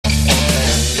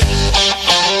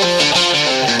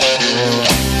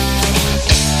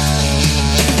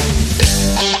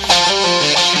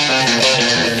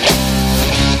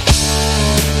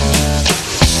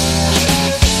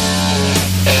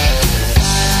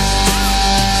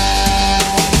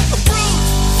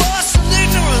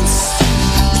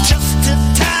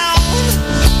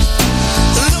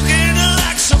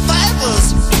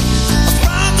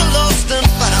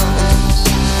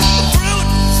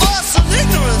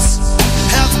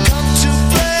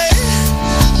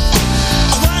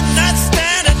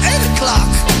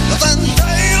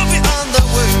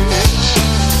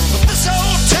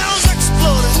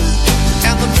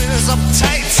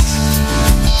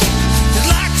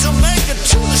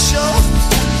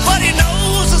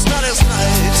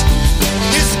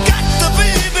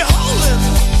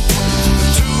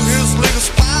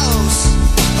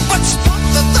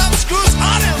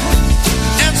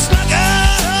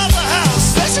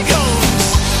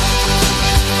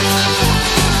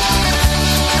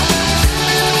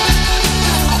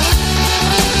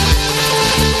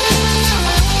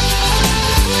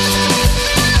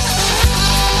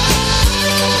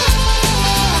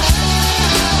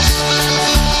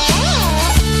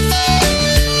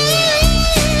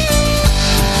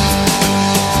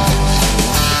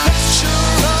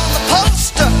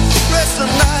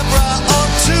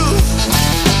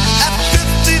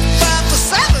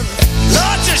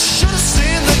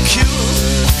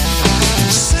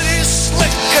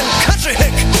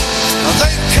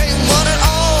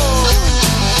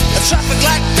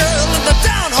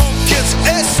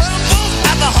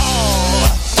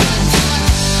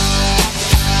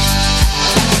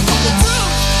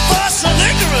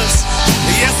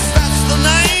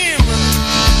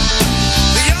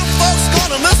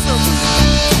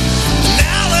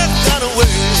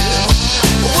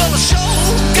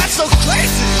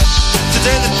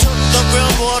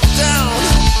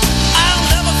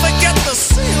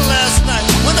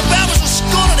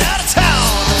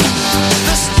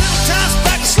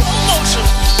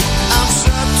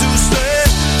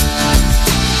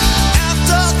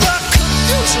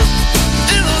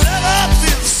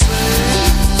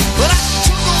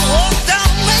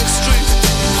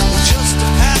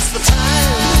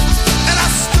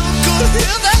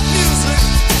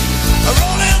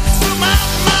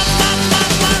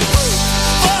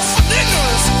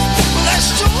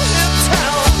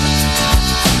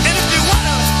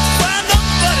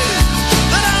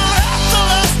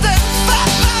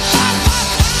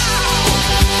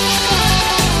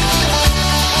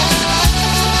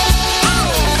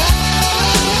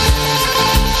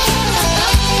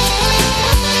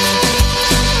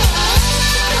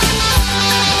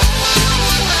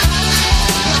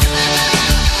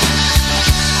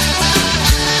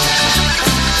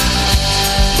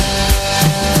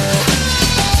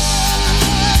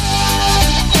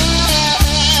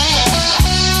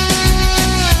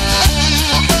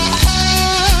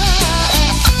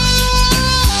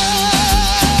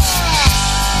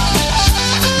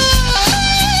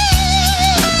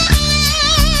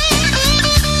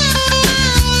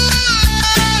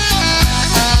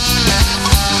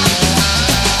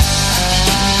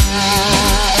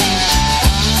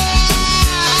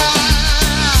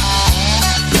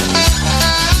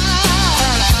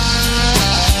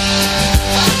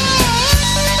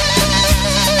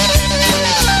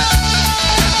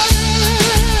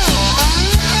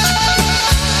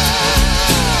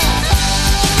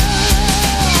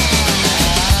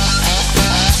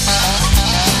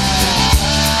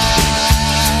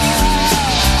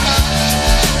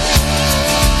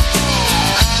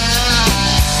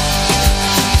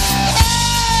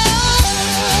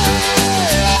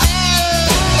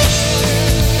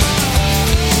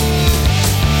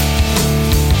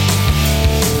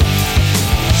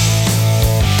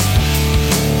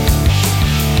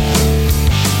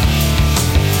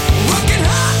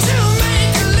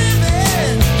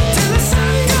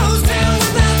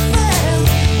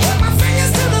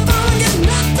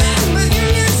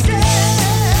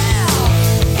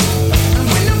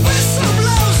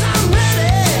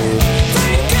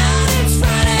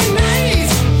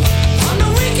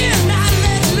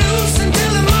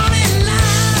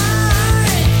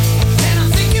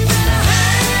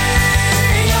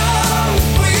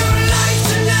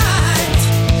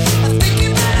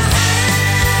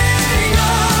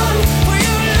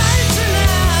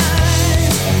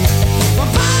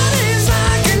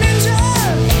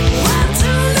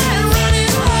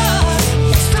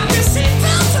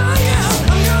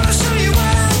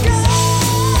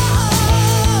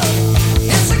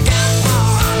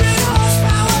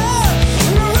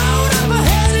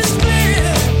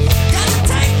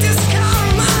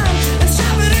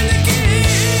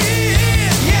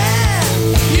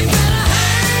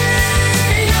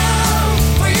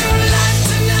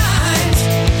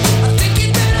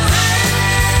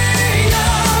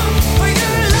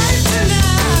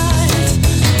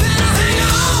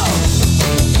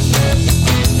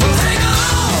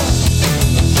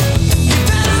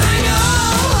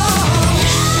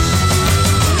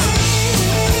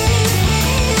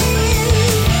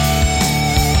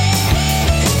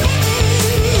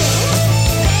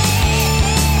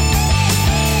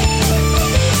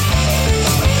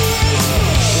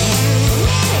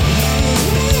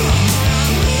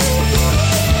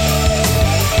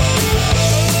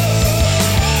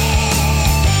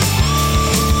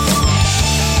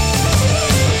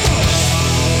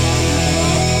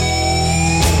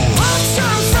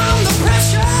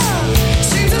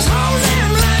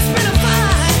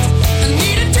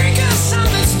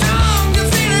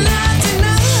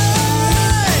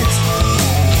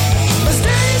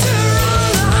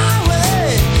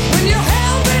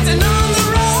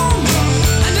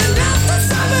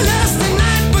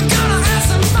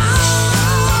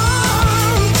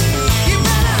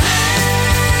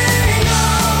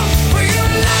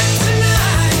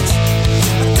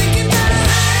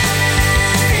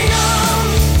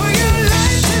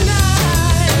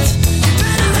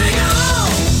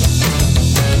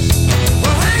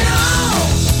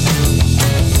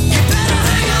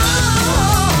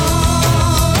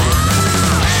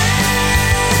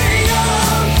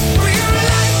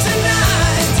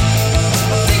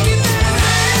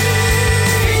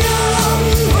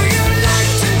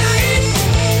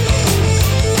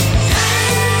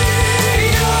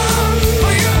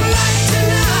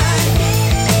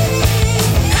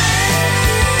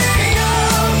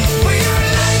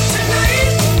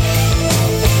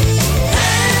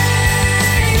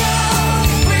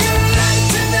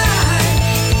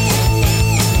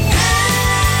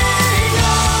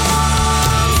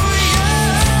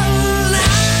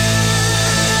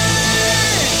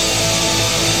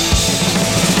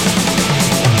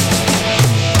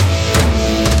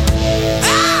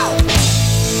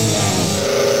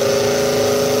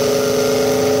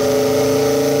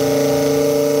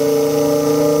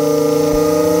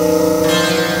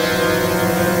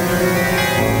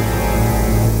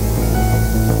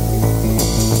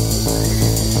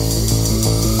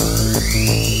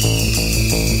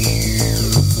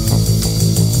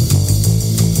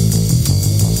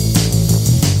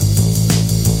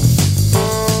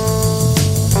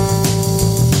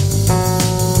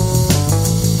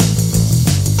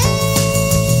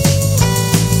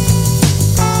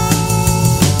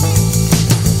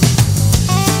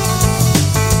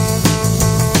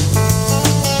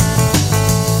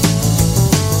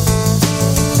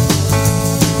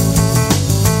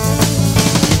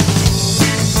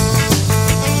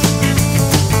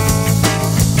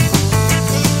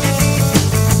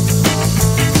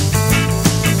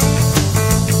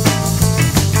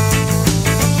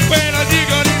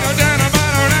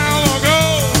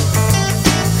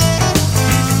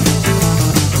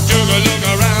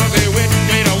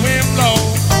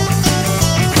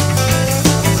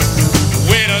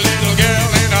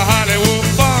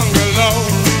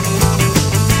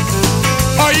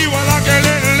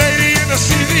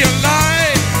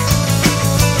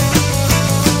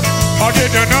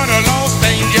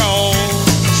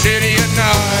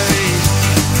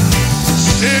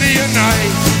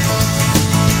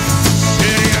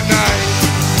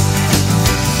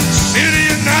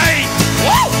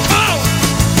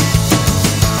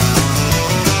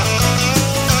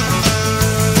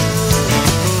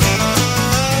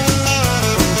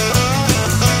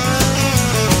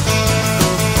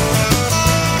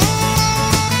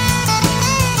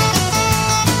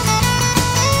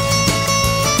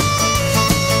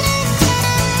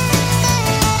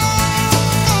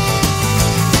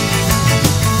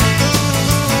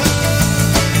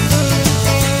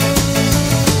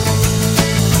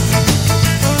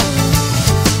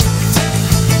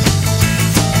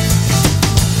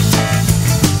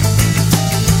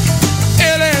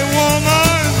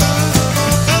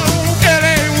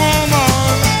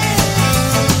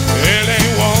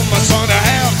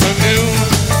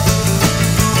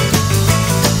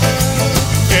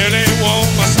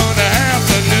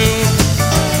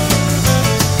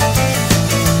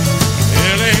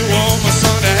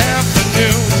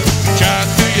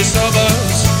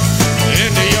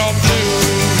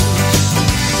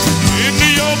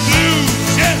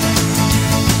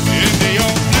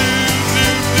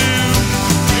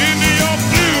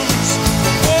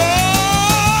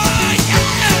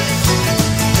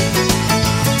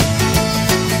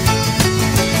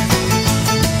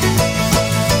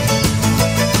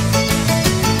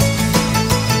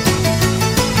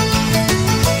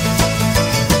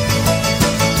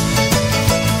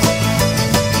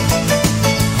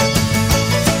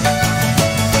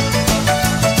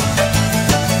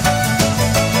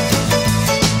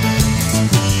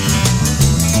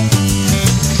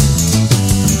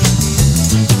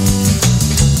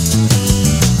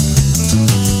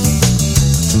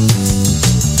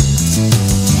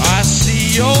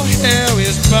your hair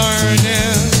is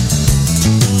burning.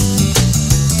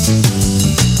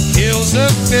 Hills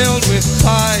are filled with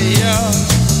fire.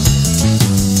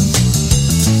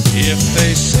 If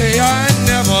they say I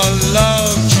never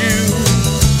loved you,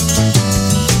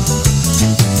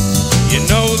 you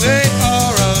know they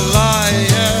are a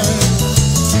liar.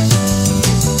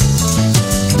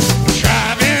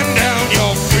 Driving down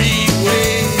your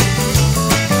freeway,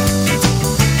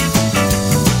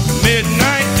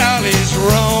 midnight alleys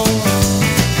roam.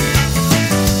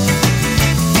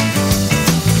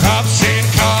 Cops in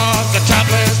cars, the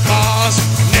topless bars,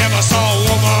 never saw a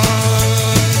woman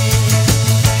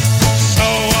so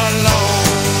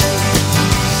alone,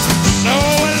 so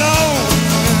alone,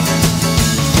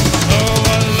 so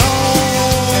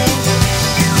alone,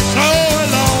 so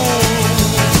alone.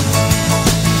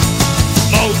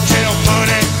 Motel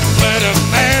money, glitter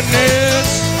madness.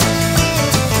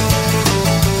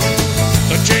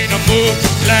 So Jane moved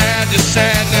from glad to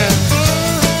sadness.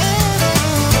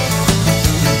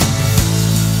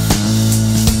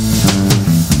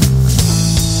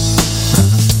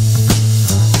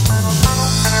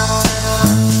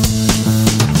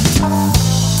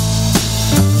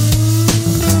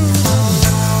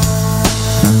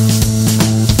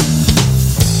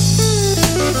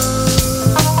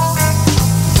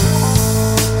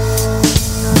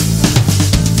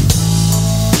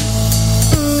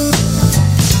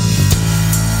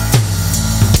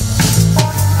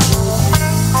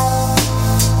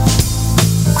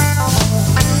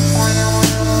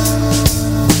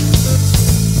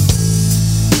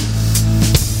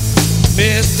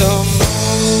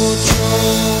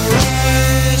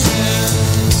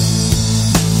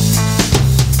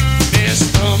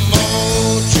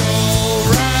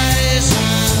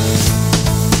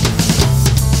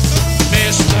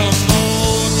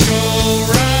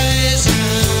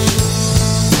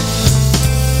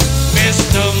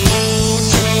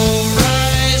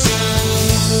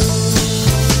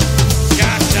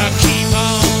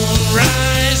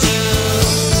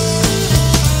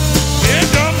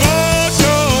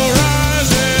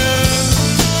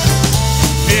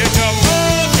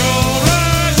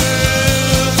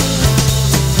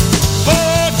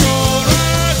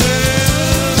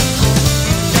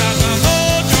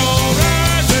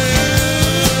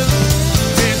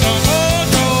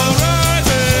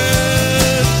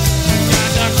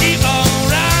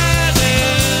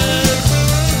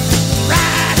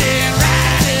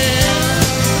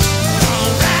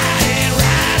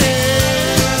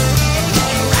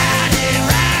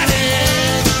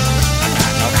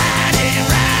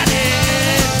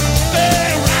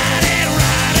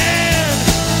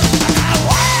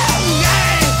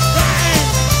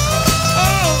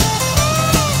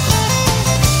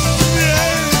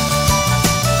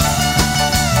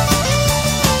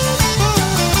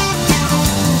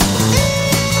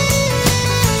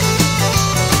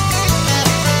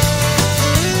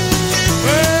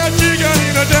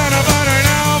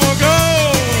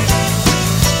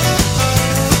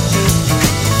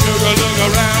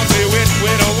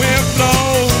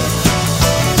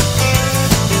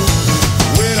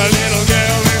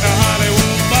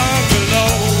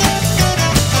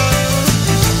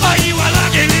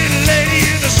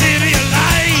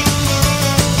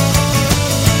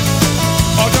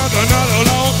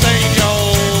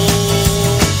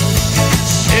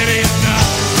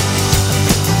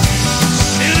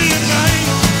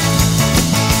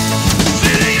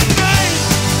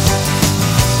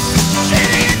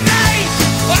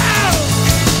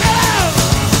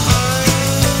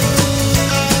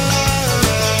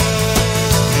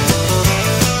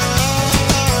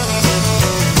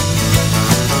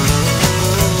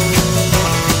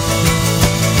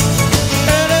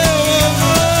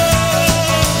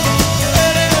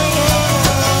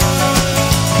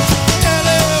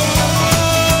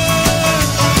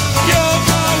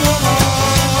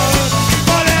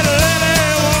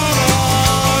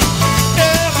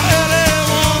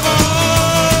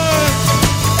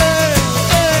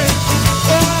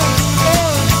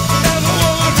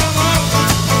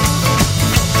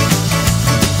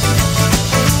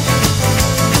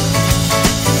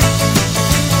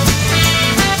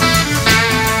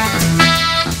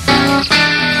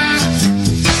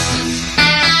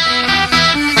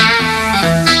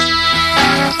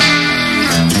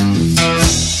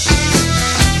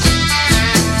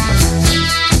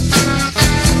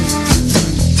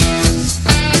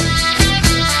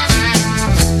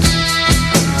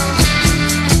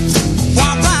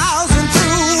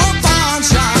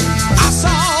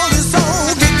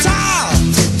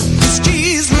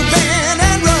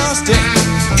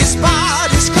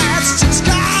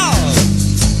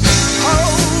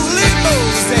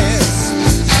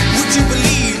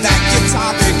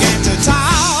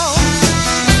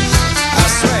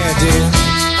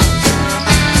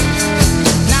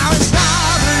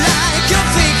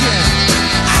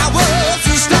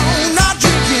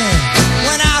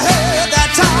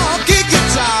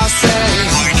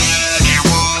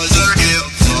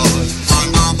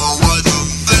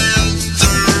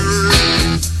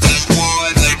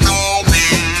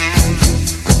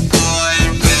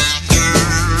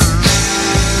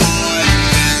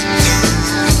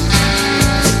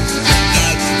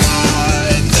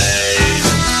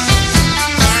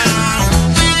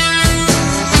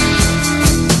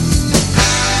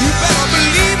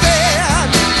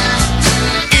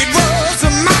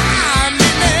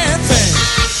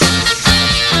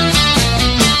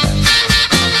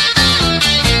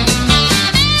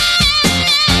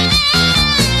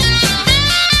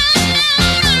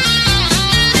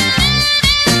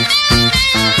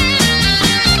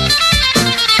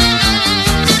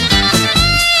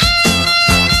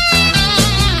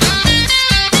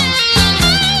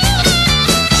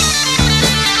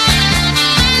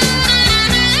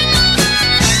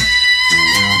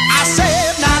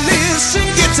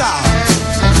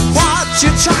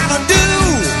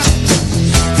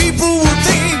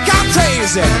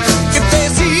 easy if they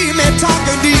see me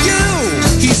talking to you.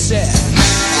 He said,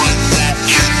 what's that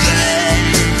you say?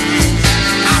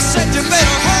 I said, you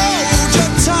better hold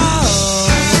your tongue.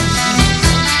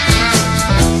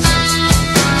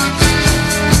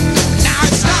 Now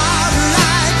it's not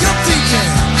like you're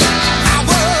thinking I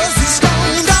was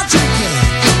stoned out drinking.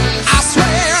 I swear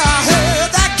I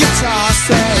heard that guitar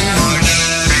say, my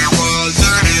daddy was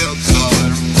a hipster,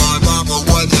 my mama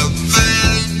was a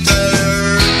vendor.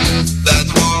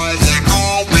 That's why they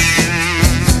call me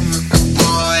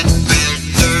Mind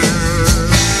Bender.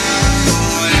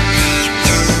 Mind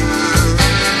Bender.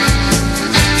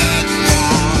 That's my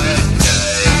name.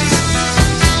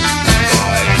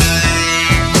 My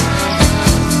name.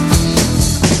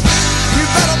 You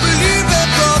better believe it,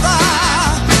 brother.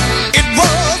 It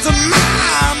was a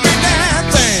mind-bending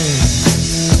thing.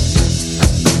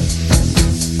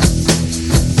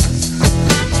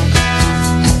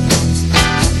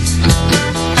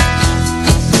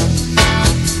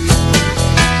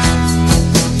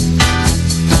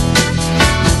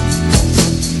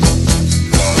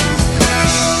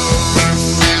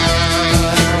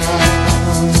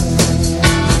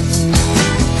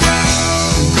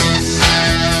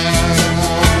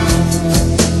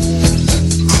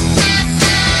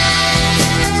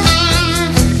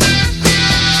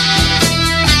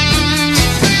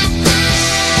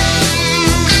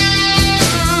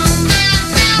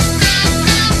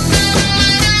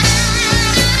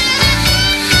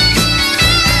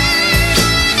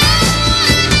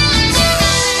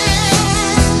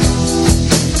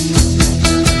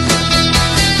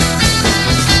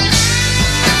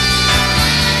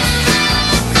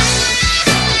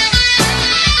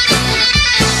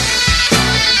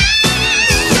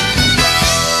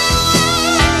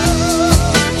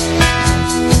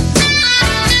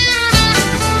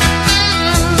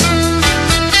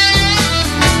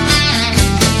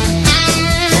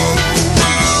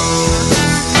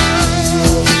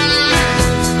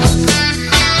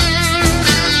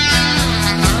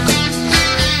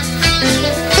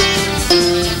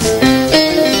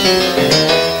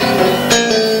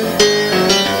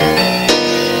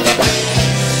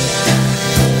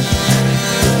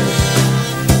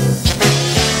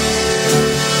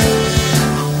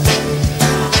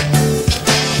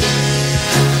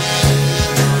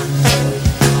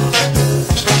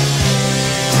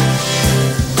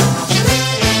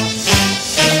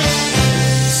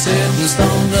 Sitting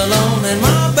stoned alone in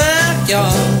my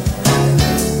backyard,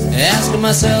 asking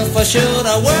myself why should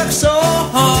I work so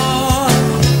hard.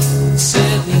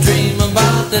 Sit and dream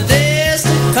about the days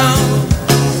to come,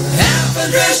 half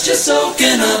undressed just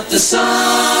soaking up the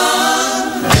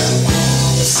sun.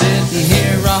 Sitting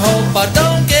here I hope I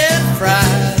don't get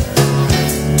fried.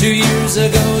 2 years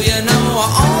ago you know I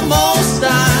almost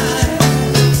died,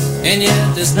 and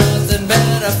yet there's nothing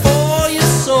better for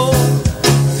your soul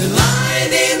than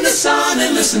lying in the sun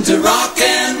and listen to rock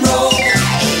and roll.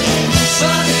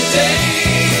 Sunny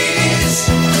days,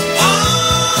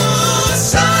 oh,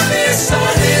 sunny,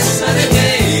 sunny, sunny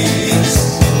days.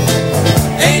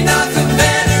 Ain't nothing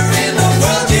better in the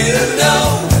world, you know,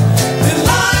 than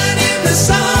lying in the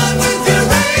sun with your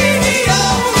radio.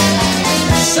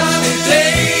 Sunny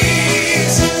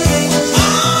days,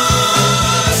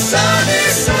 oh, sunny,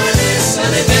 sunny,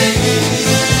 sunny days.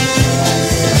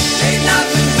 Ain't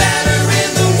nothing better in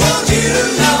the world, you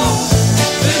know,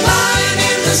 than lying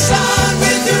in the sun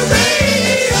with your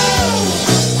radio.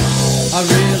 I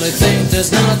really think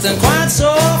there's nothing quite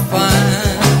so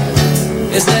fine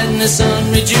as letting the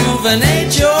sun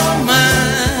rejuvenate your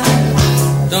mind.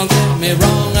 Don't get me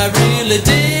wrong, I really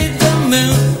dig the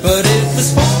moon, but it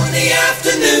was 4 in the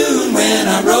afternoon when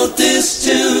I wrote this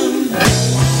tune.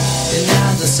 And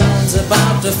now the sun's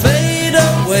about to fade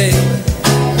away.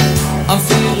 I'm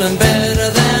feeling better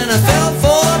than I felt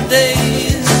for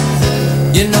days.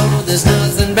 You know there's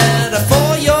nothing better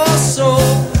for your soul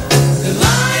than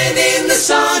lying in the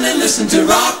sun and listen to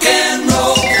rock and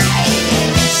roll.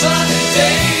 Sunny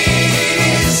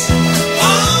days,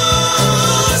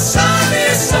 oh,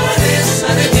 sunny, sunny,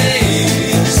 sunny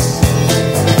days.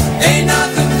 Ain't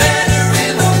nothing better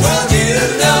in the world, you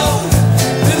know,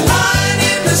 than lying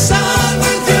in the sun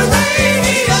with your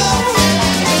radio.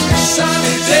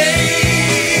 Sunny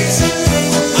days,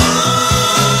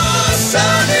 oh,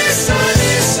 sunny,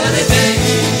 sunny, sunny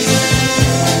days.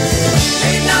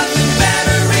 Ain't nothing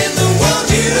better in the world,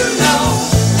 you know,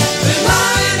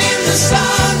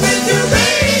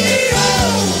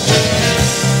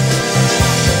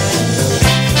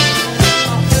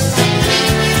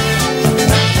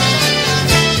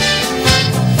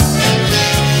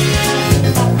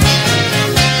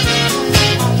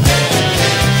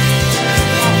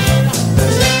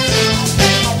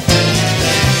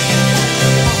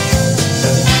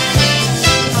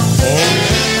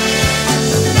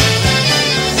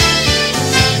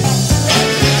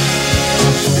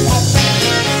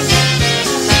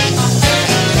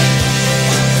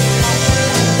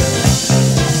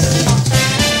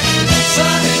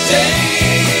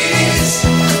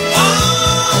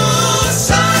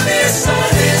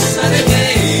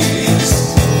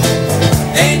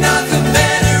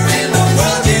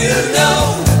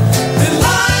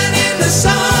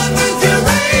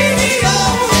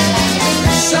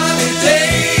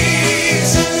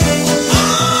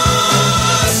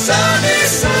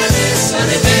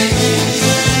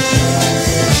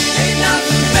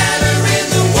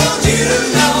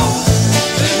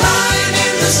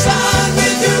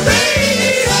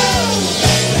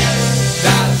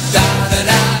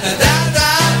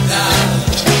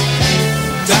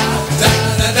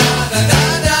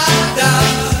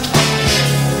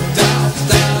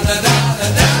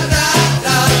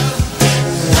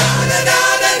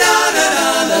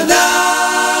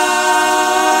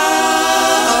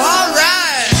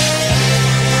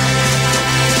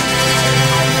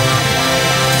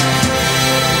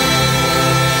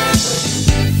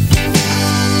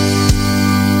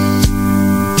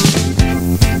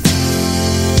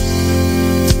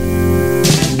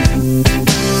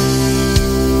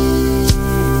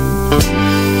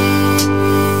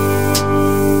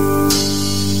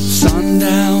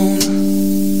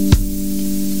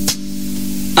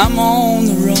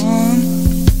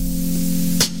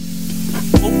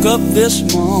 woke up this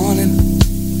morning.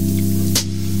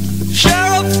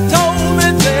 Sheriff told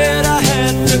me that I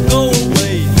had to go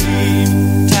away,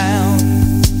 leave town.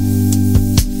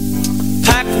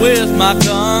 Packed with my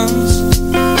guns,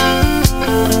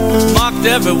 marked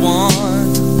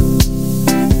everyone.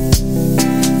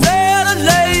 There I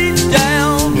laid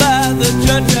down by the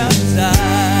judge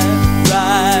outside,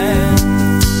 right.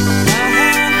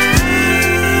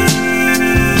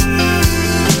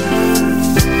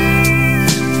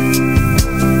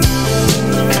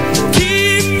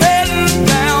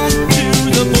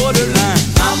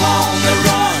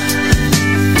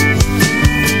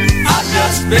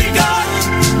 Begun,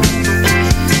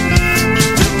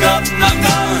 took up my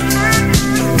gun.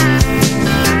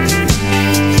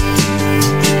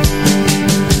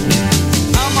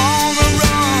 I'm on the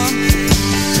run.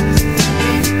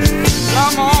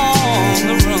 I'm on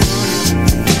the run.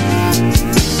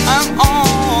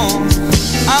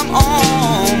 I'm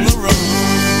on the run.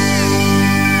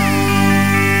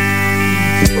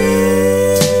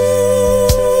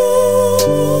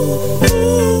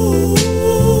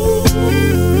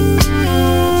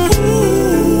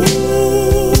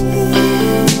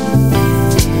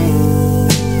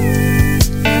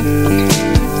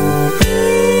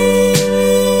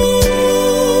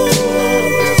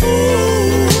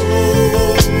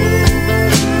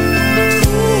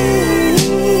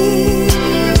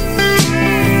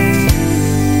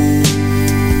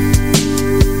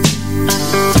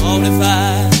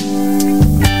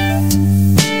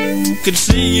 Could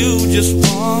see you just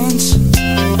once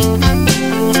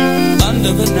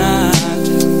under the night,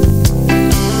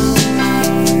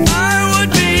 I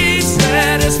would be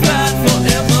satisfied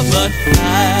forever, but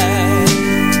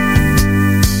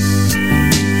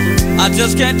I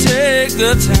just can't take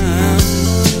the time.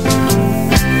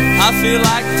 I feel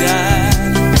like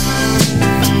dying,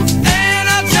 and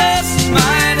I just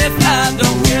might if I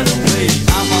don't get away.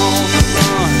 I'm on the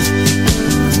run.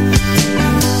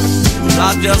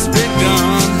 I've just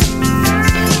begun,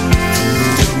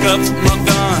 took up my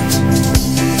guns.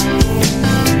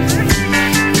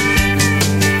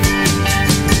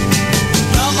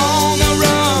 I'm on the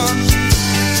run,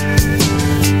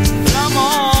 I'm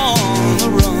on the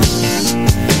run.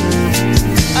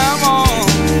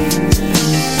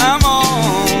 I'm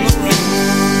on the run.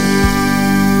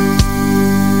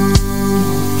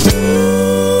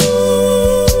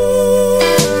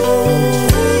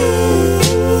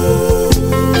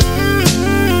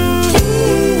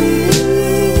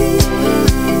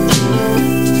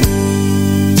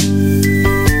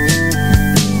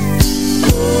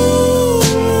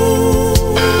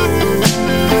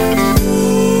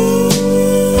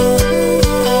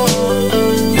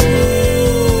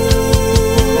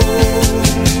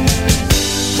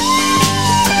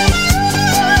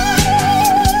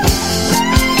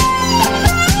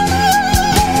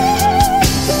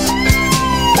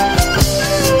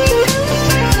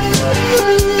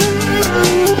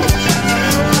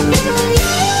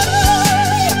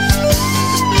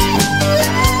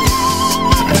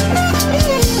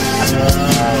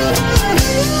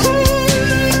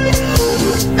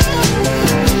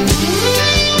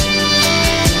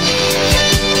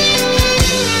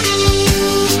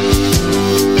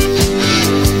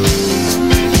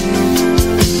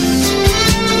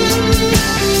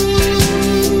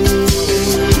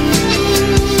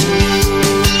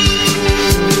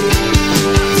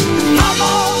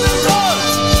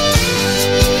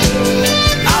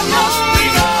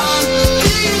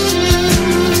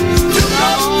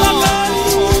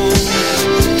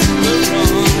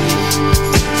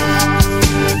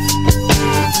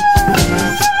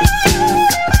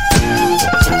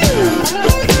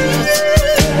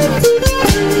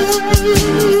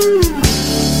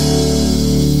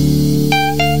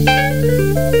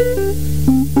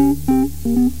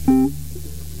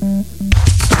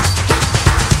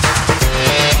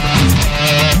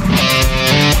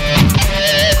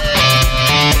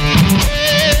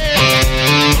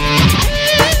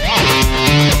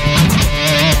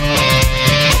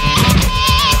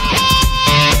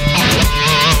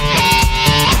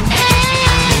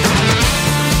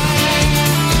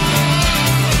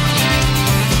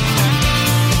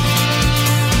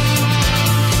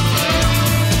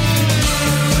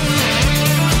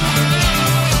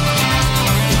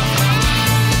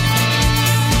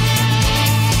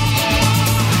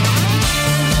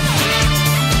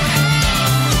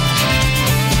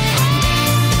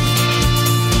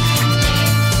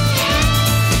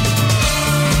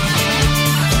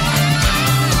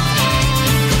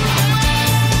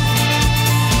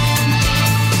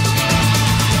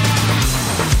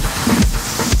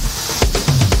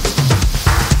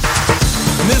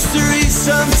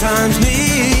 sometimes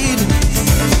need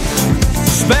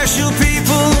special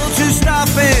people to stop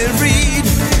and read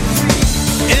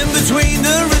in between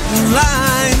the written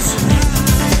lines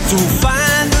to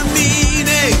find the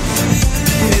meaning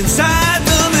inside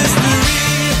the mystery.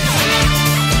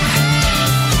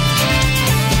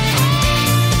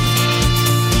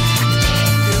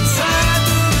 Inside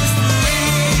the mystery.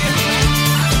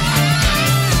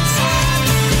 Inside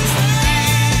the mystery.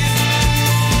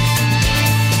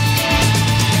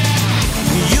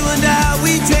 You and I,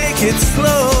 we take it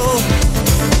slow,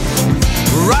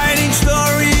 writing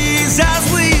stories as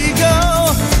we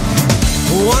go,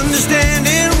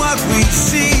 understanding what we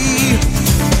see,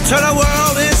 till our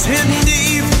world is hidden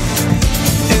deep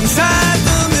inside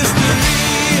the mystery.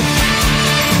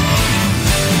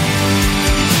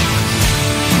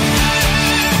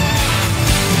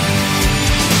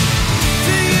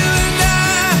 To you and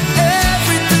I,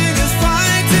 everything is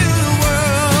fine. To the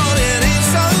world, it ain't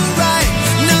so right.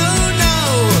 No, no.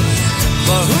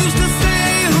 But who's to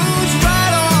say who's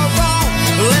right or wrong?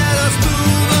 Let us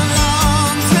move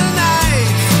along tonight.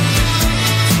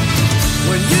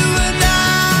 When you and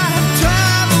I have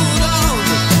traveled on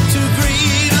to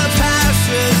greener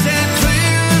pastures and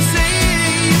clearer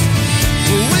seas,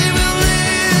 we will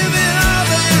live in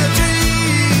other dreams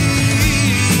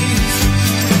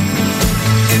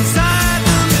inside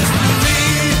the mystery.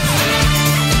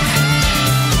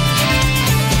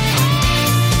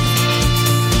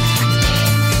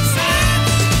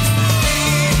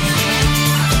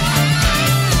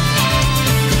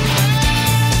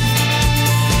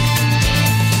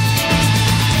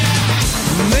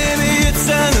 Maybe it's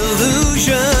an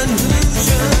illusion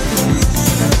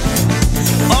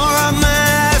or a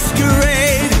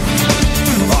masquerade,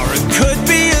 or it could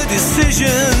be a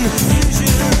decision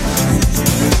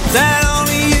that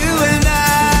only you and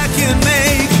I can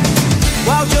make.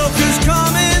 While jokers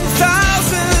come in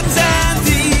thousands and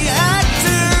the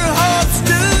actor hopes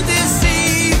to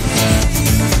deceive,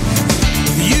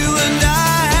 you and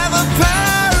I have a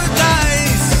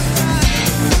paradise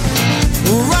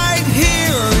right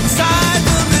here inside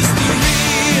the mystery.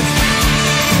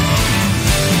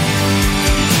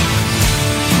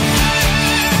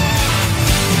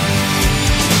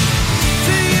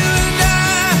 To you and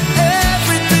I,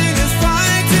 everything is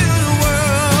fine. To the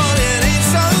world, it ain't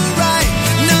so right.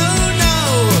 No, no.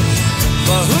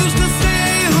 But who's to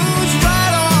say who's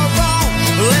right or wrong?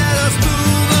 Let us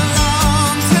move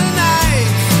along tonight.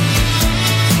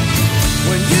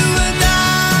 When you and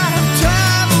I have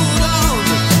traveled on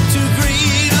to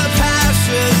greener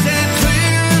pastures and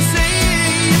clearer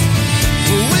seas,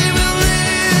 we will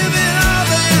live in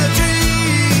other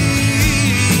dreams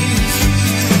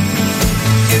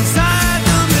inside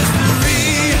the mystery.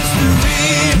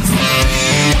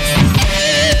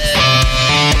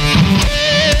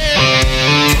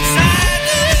 Inside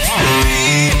the mystery.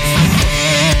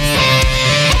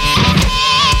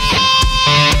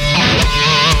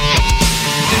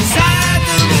 Inside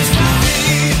the mystery.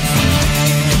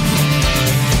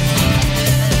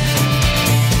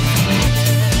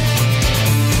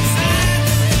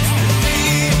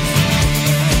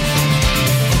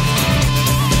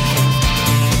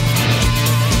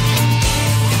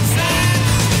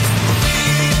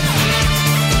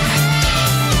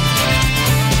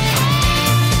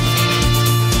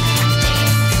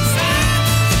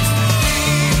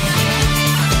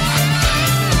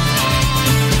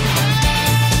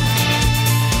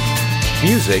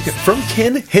 Music from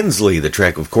Ken Hensley. The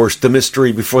track, of course, The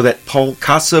Mystery. Before that, Paul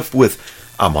Kossoff with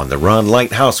I'm on the Run.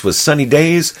 Lighthouse with Sunny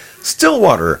Days.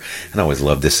 Stillwater, and I always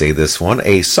love to say this one,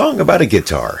 a song about a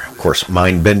guitar. Of course,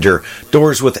 Mindbender.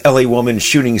 Doors with LA Woman.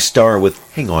 Shooting Star with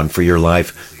Hang On For Your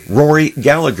Life. Rory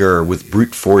Gallagher with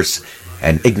Brute Force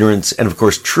and Ignorance. And, of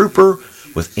course, Trooper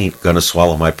with Ain't Gonna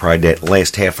Swallow My Pride. That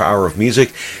last half hour of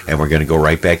music. And we're going to go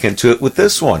right back into it with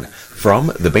this one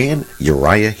from the band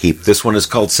Uriah Heep. This one is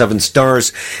called 7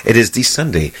 Stars. It is the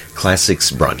Sunday Classics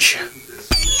Brunch.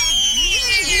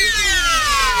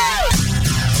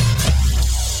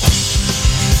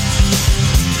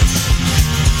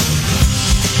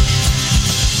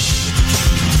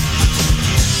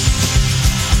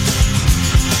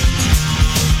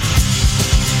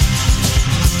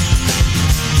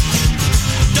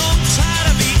 Don't try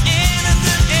to be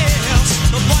anything else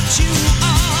but what you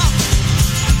are.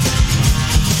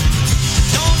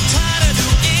 Don't try to do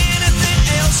anything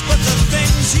else but the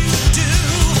things you do.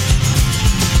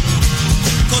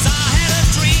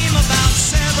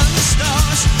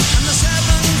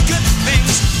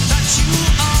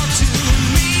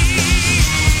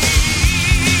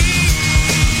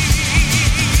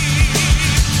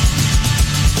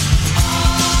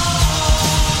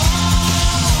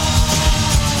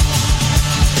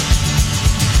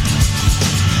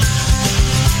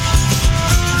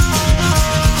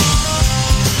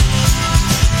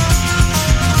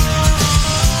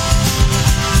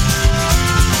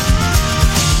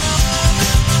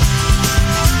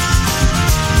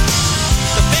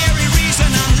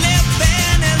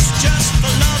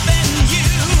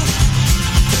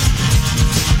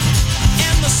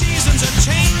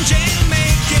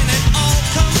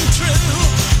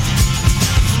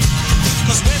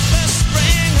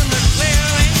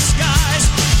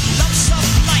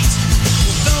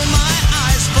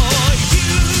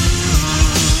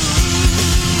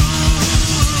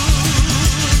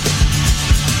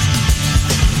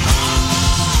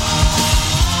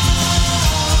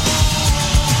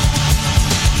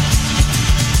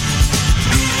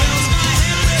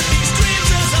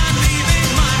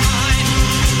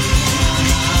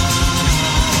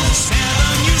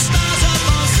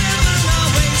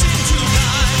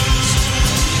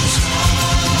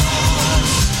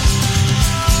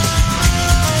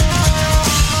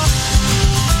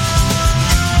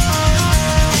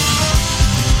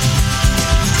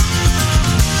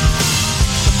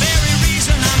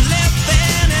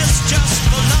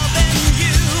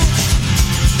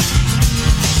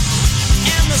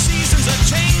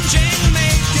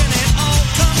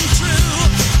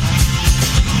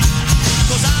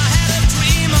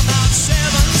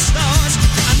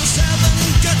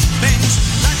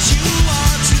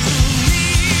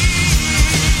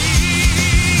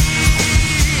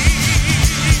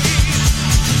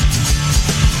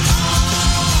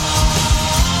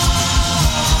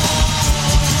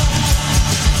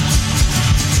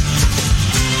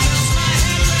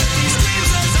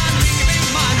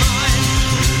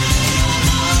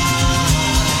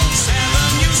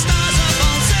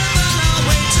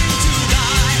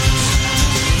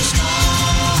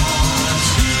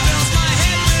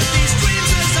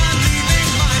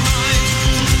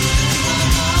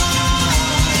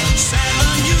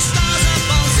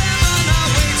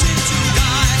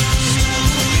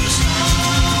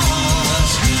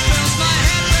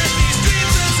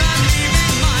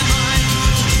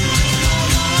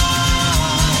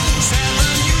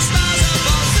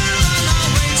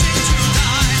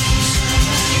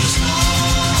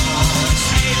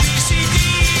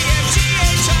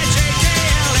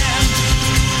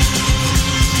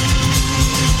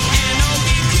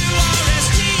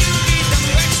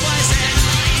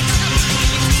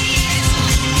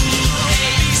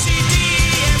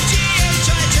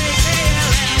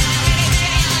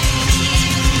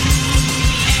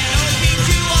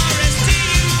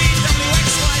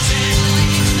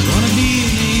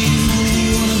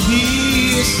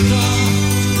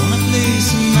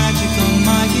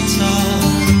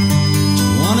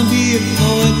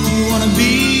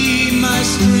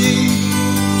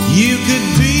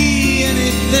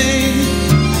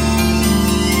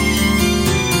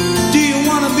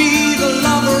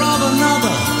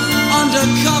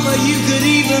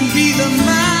 even be the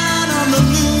man on the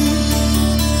moon?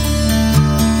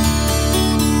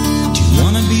 Do you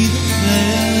wanna be the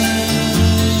player?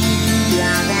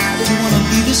 Do you wanna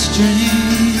be the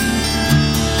string?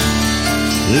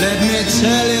 Let me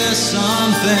tell you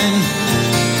something.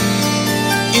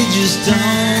 It just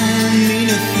don't mean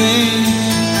a thing.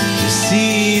 You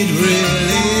see, it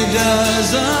really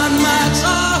doesn't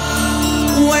matter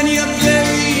when you're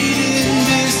buried in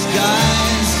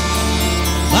disguise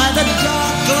by the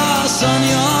dark glass on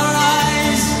your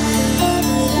eyes.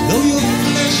 Though your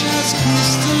flesh has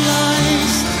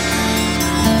crystallized,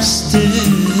 still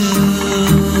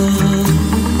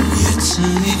you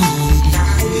turn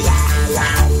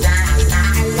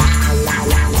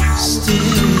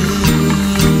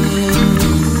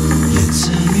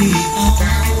me on.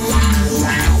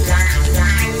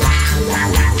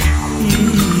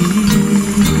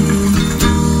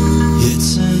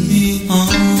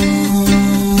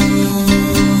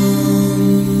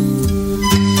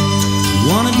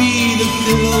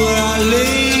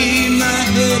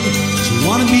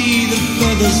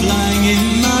 Lying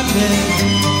in my bed,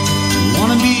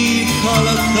 wanna be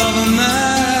color cover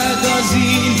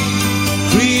magazine,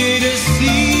 create a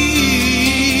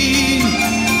scene.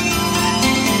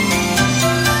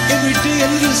 Every day a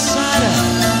little sadder,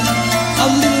 a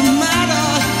little madder.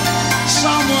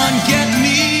 Someone get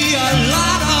me a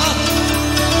ladder.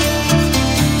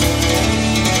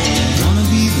 Wanna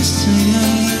be the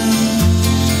singer,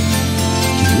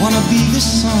 wanna be the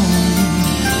song.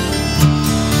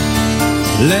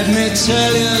 Let me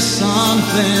tell you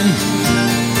something,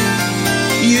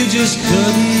 you just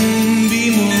couldn't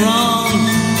be more wrong.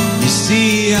 You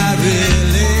see, I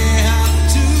really have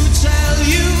to tell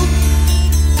you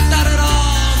that it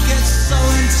all gets so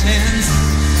intense.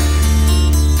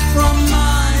 From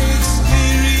my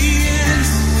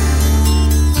experience,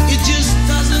 it just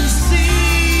doesn't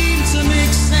seem to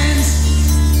make sense.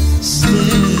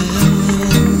 Still,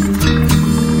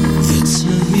 you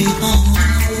turn me on.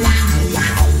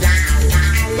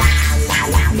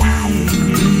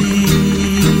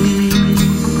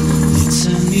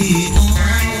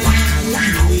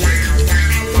 Yeah.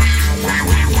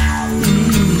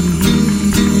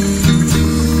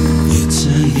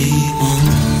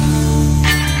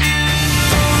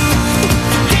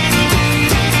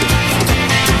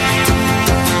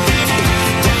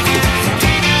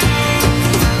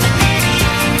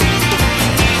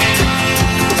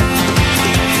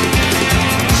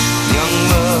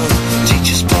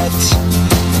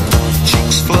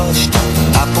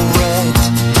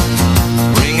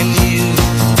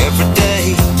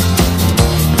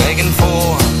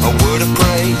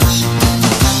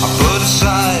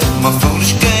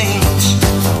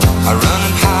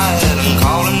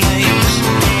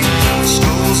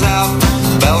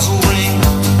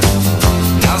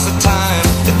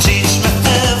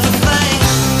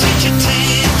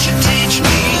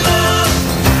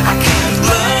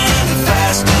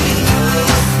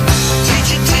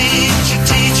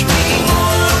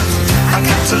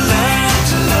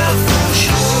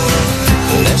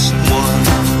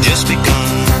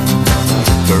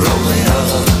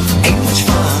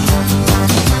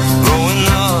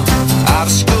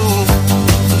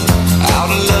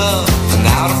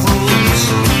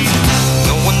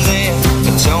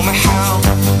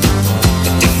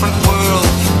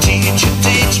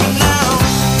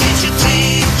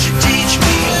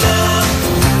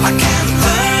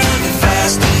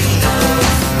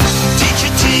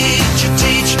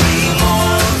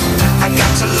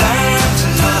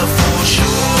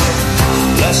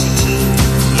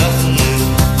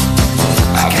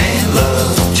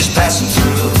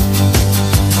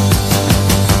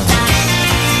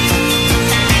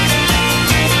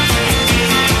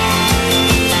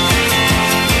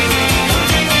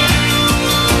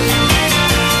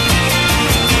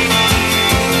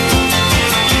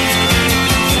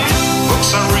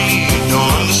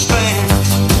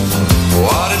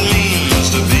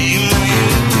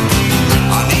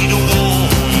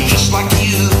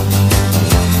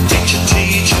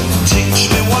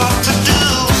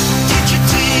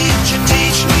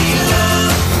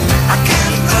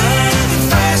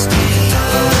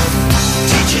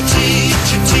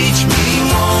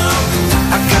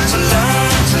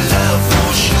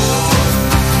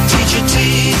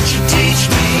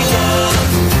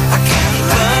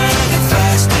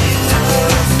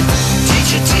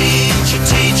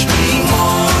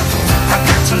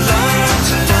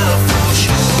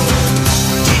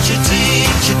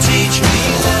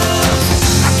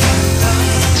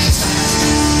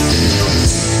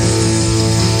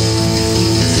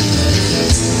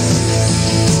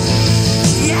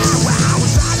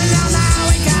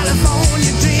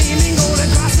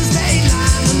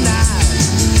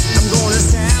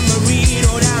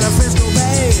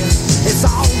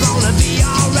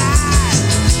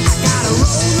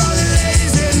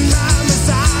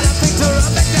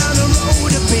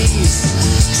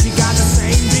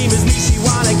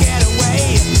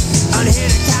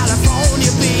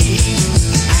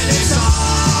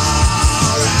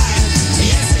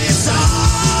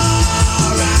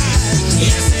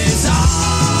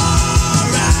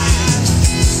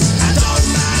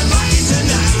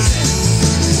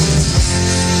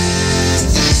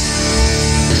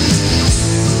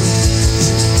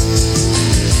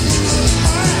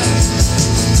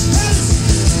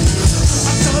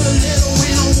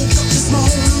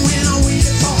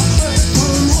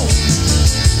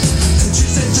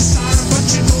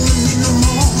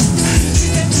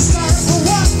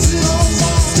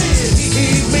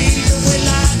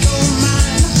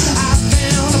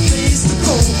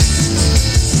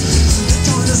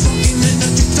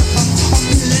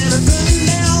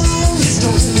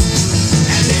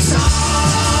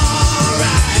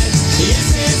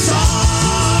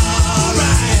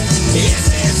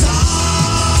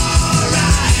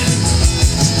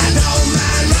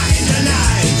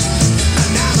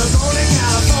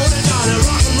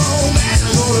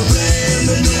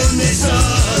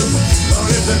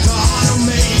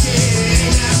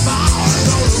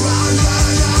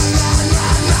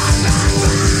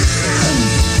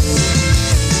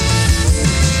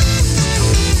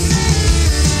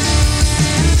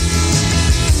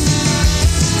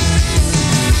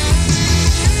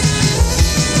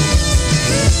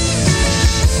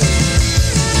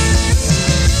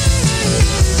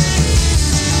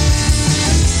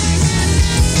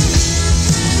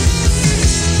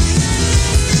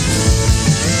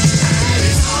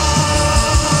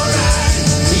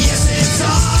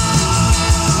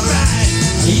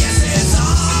 Yes, it's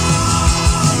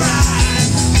alright.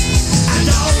 I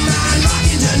don't mind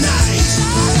rocking tonight.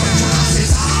 'Cause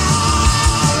it's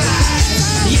alright.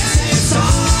 Yes, it's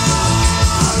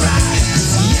alright.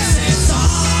 Yes, it's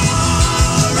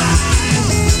alright.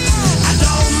 I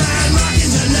don't mind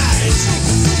rocking tonight.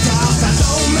 'Cause I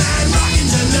don't mind rocking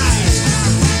tonight.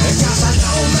 'Cause I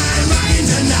don't mind rocking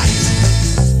tonight.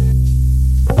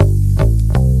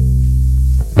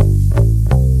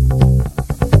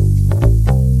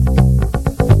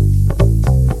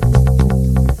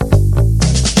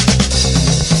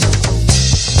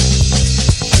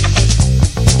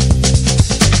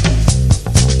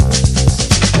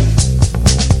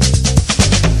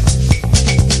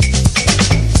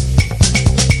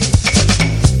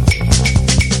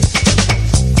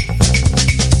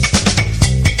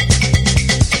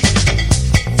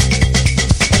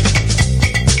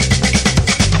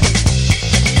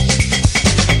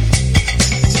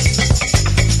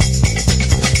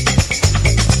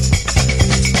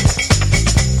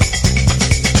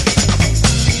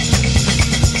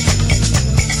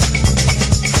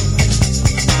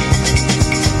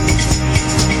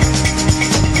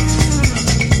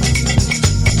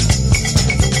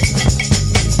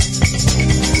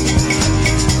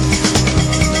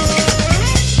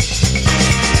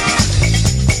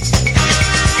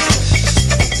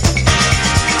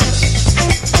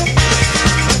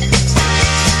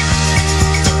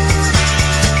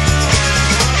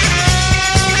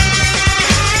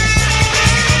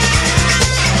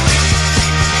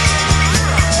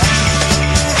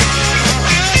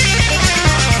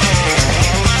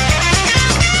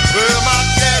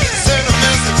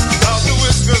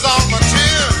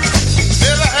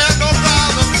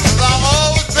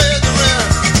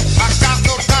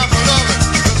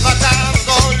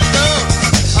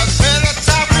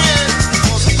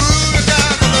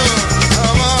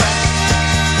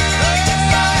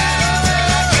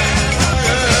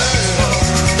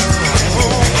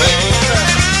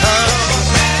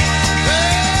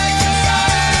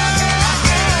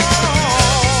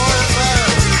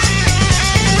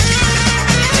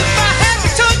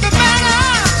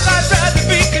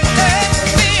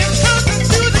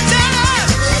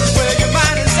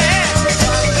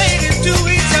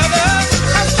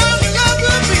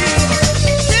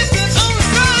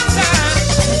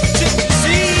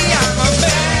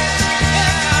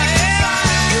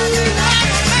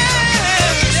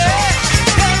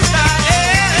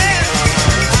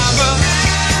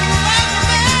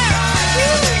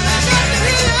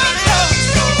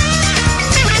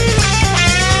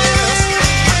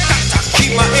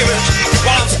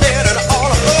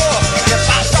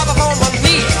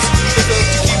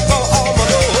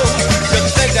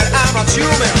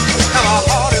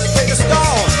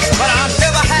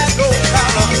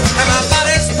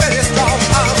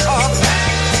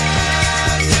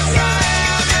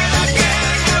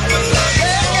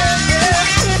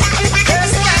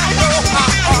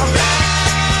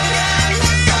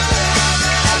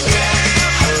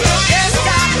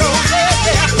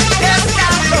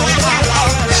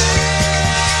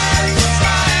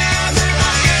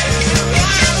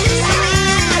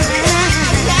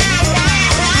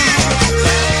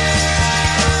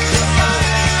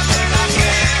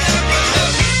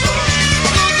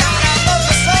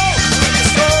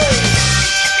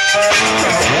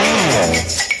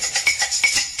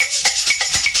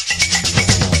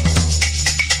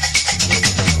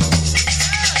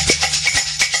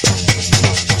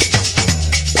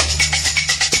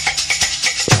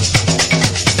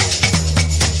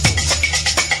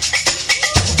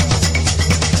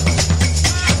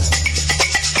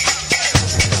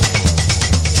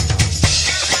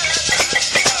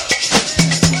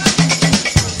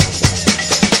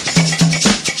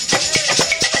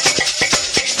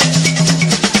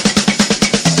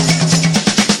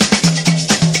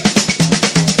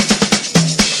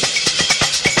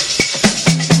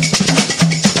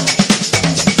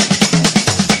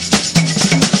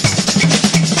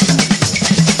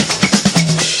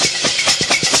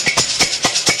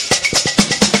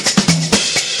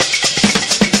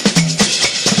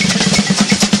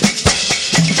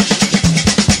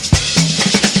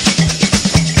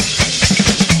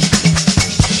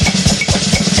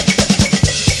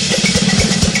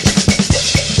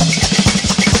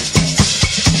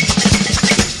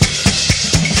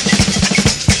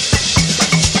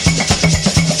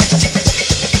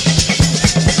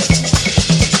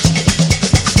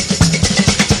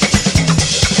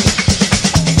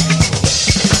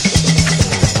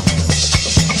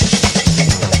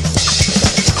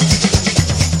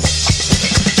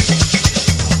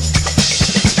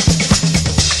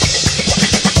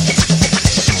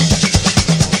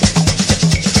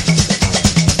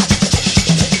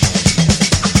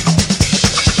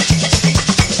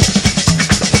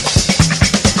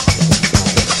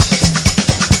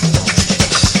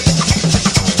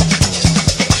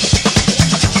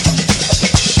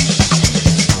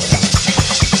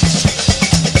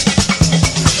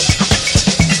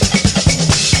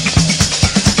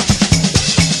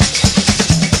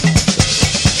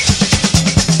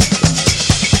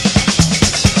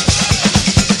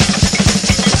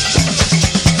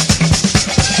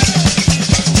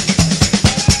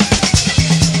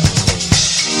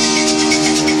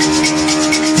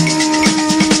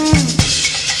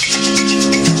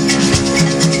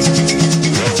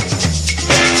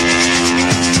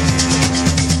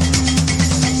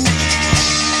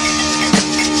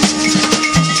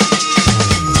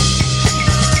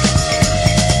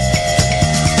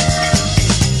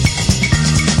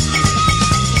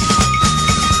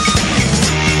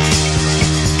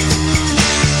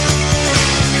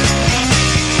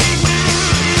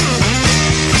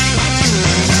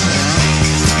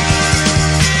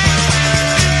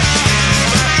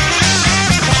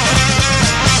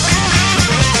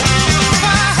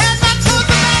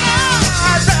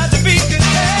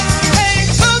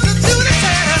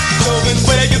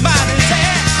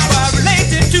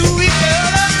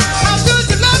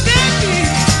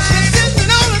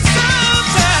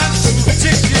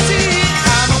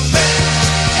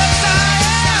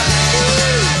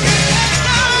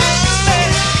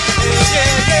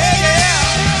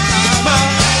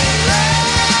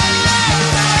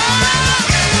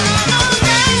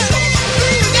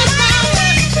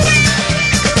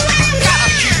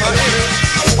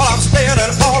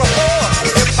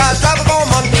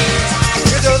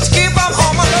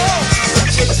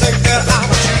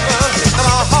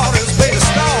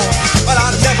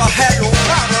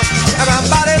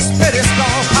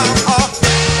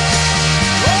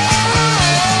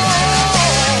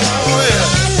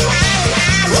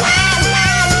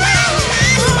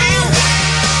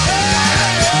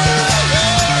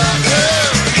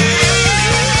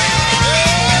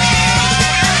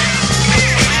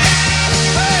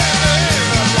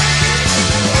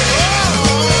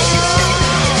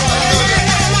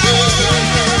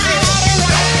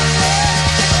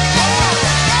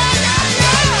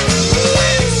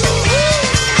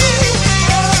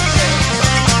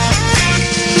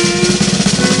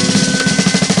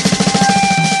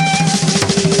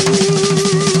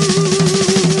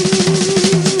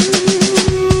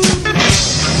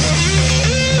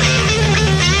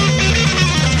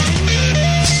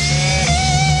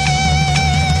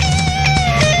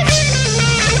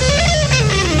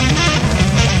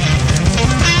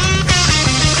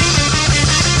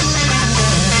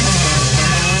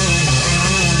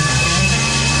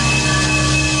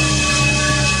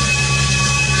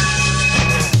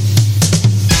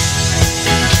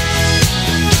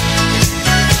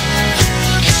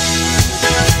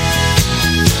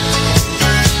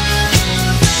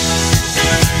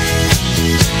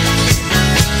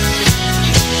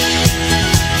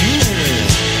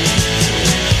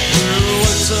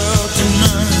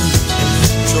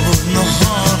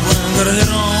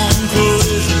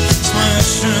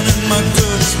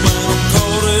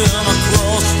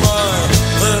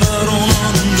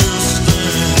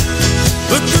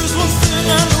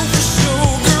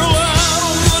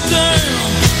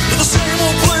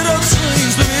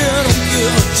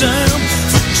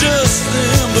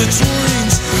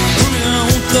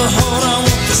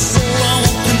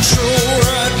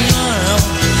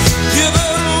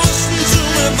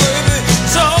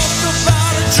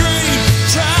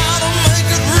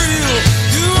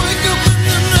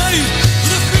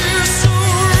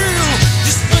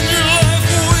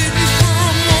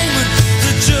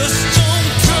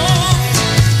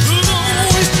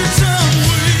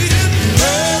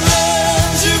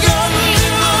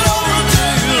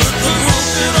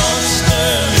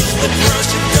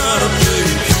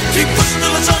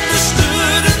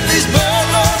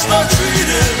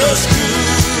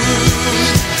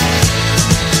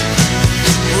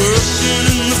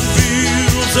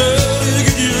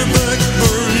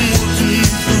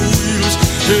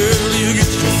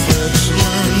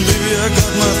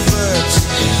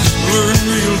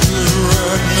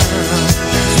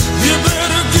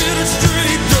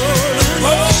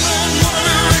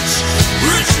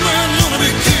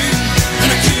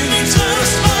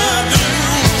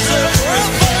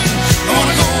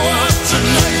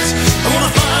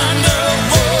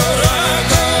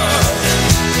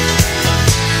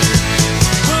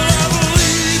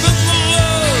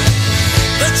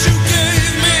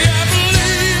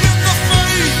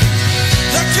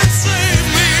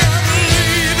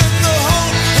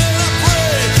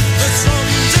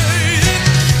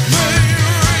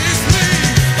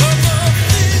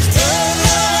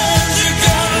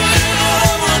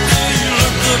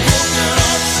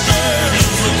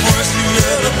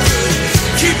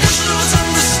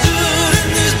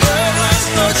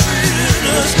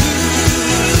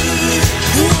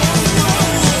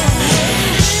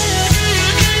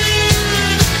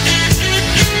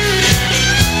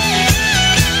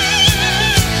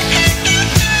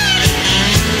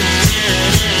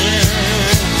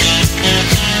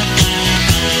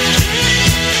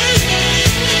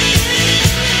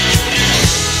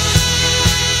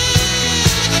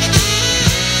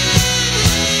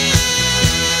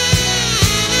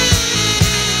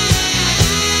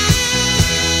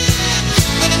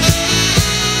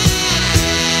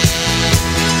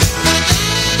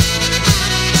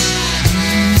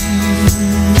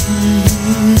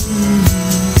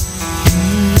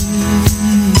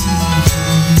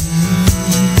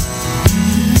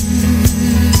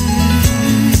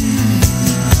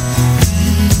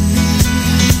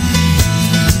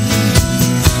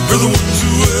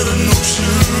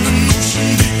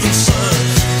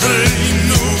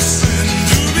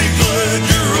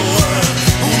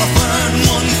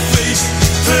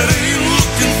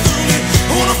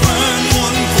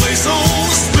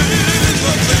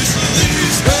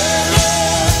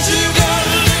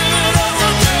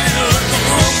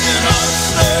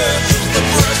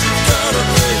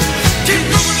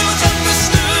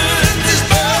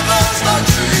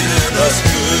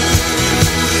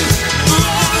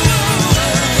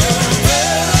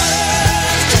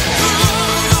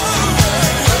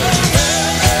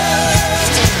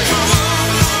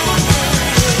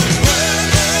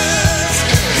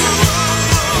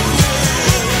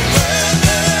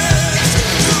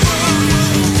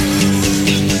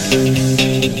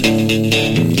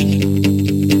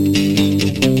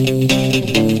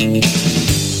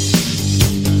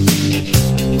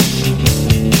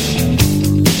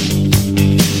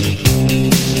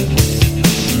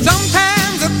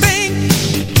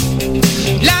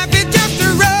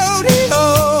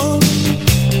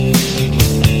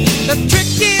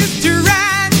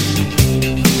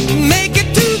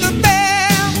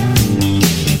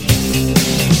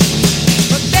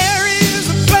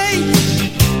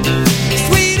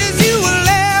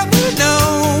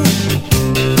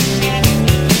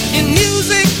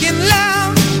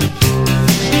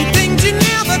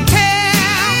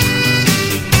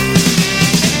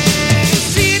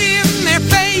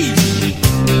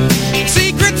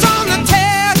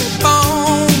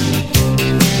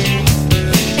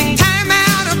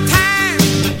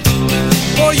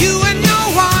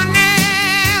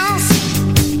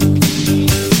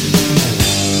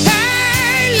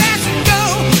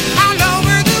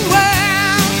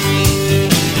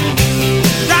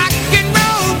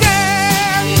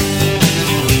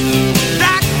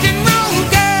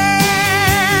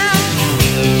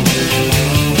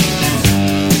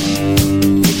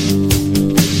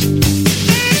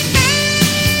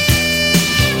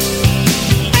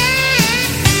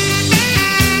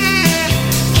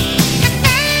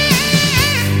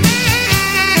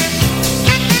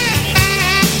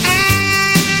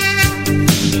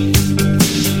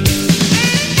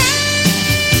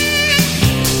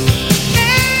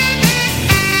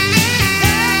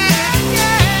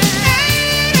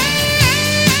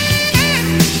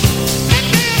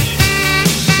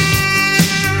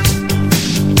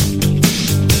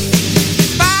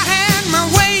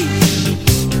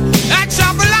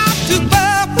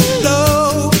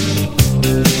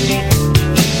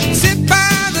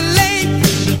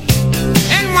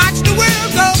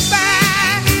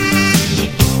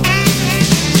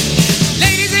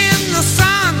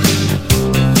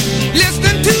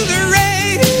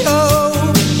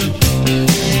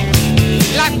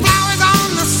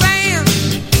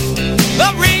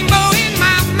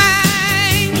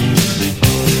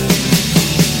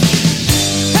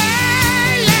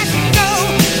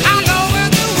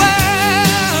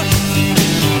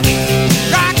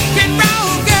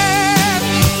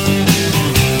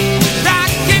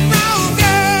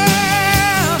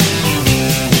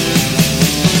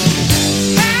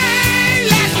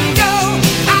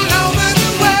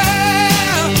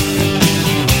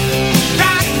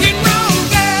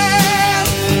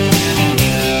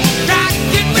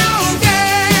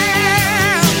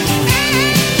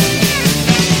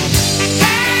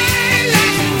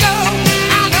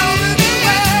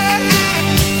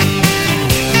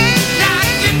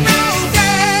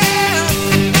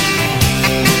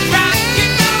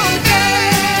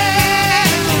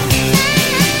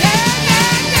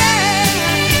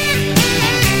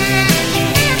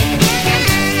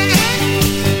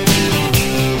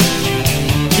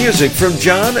 Music from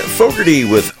John Fogerty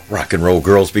with Rock and Roll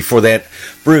Girls. Before that,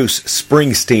 Bruce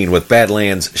Springsteen with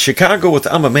Badlands, Chicago with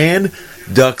I'm a Man,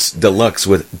 Ducks Deluxe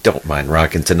with Don't Mind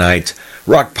Rockin' Tonight,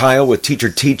 Rock Pile with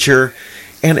Teacher Teacher,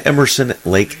 and Emerson,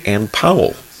 Lake and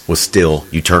Powell with Still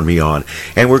You Turn Me On.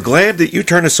 And we're glad that you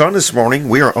turned us on this morning.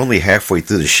 We are only halfway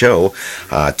through the show.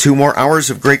 2 more hours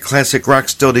of great classic rock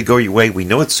still to go your way. We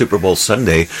know it's Super Bowl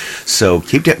Sunday, so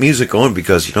keep that music going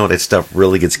because, you know, that stuff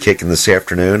really gets kicking this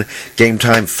afternoon. Game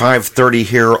time, 5:30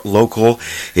 here local.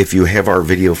 If you have our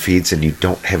video feeds and you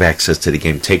don't have access to the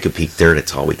game, take a peek there.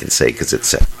 That's all we can say because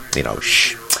it's,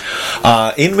 shh.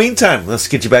 In the meantime, let's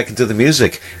get you back into the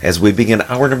music as we begin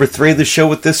hour number 3 of the show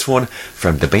with this one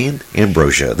from the band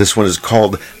Ambrosia. This one is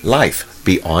called Life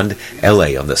Beyond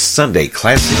LA on the Sunday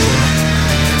Classic.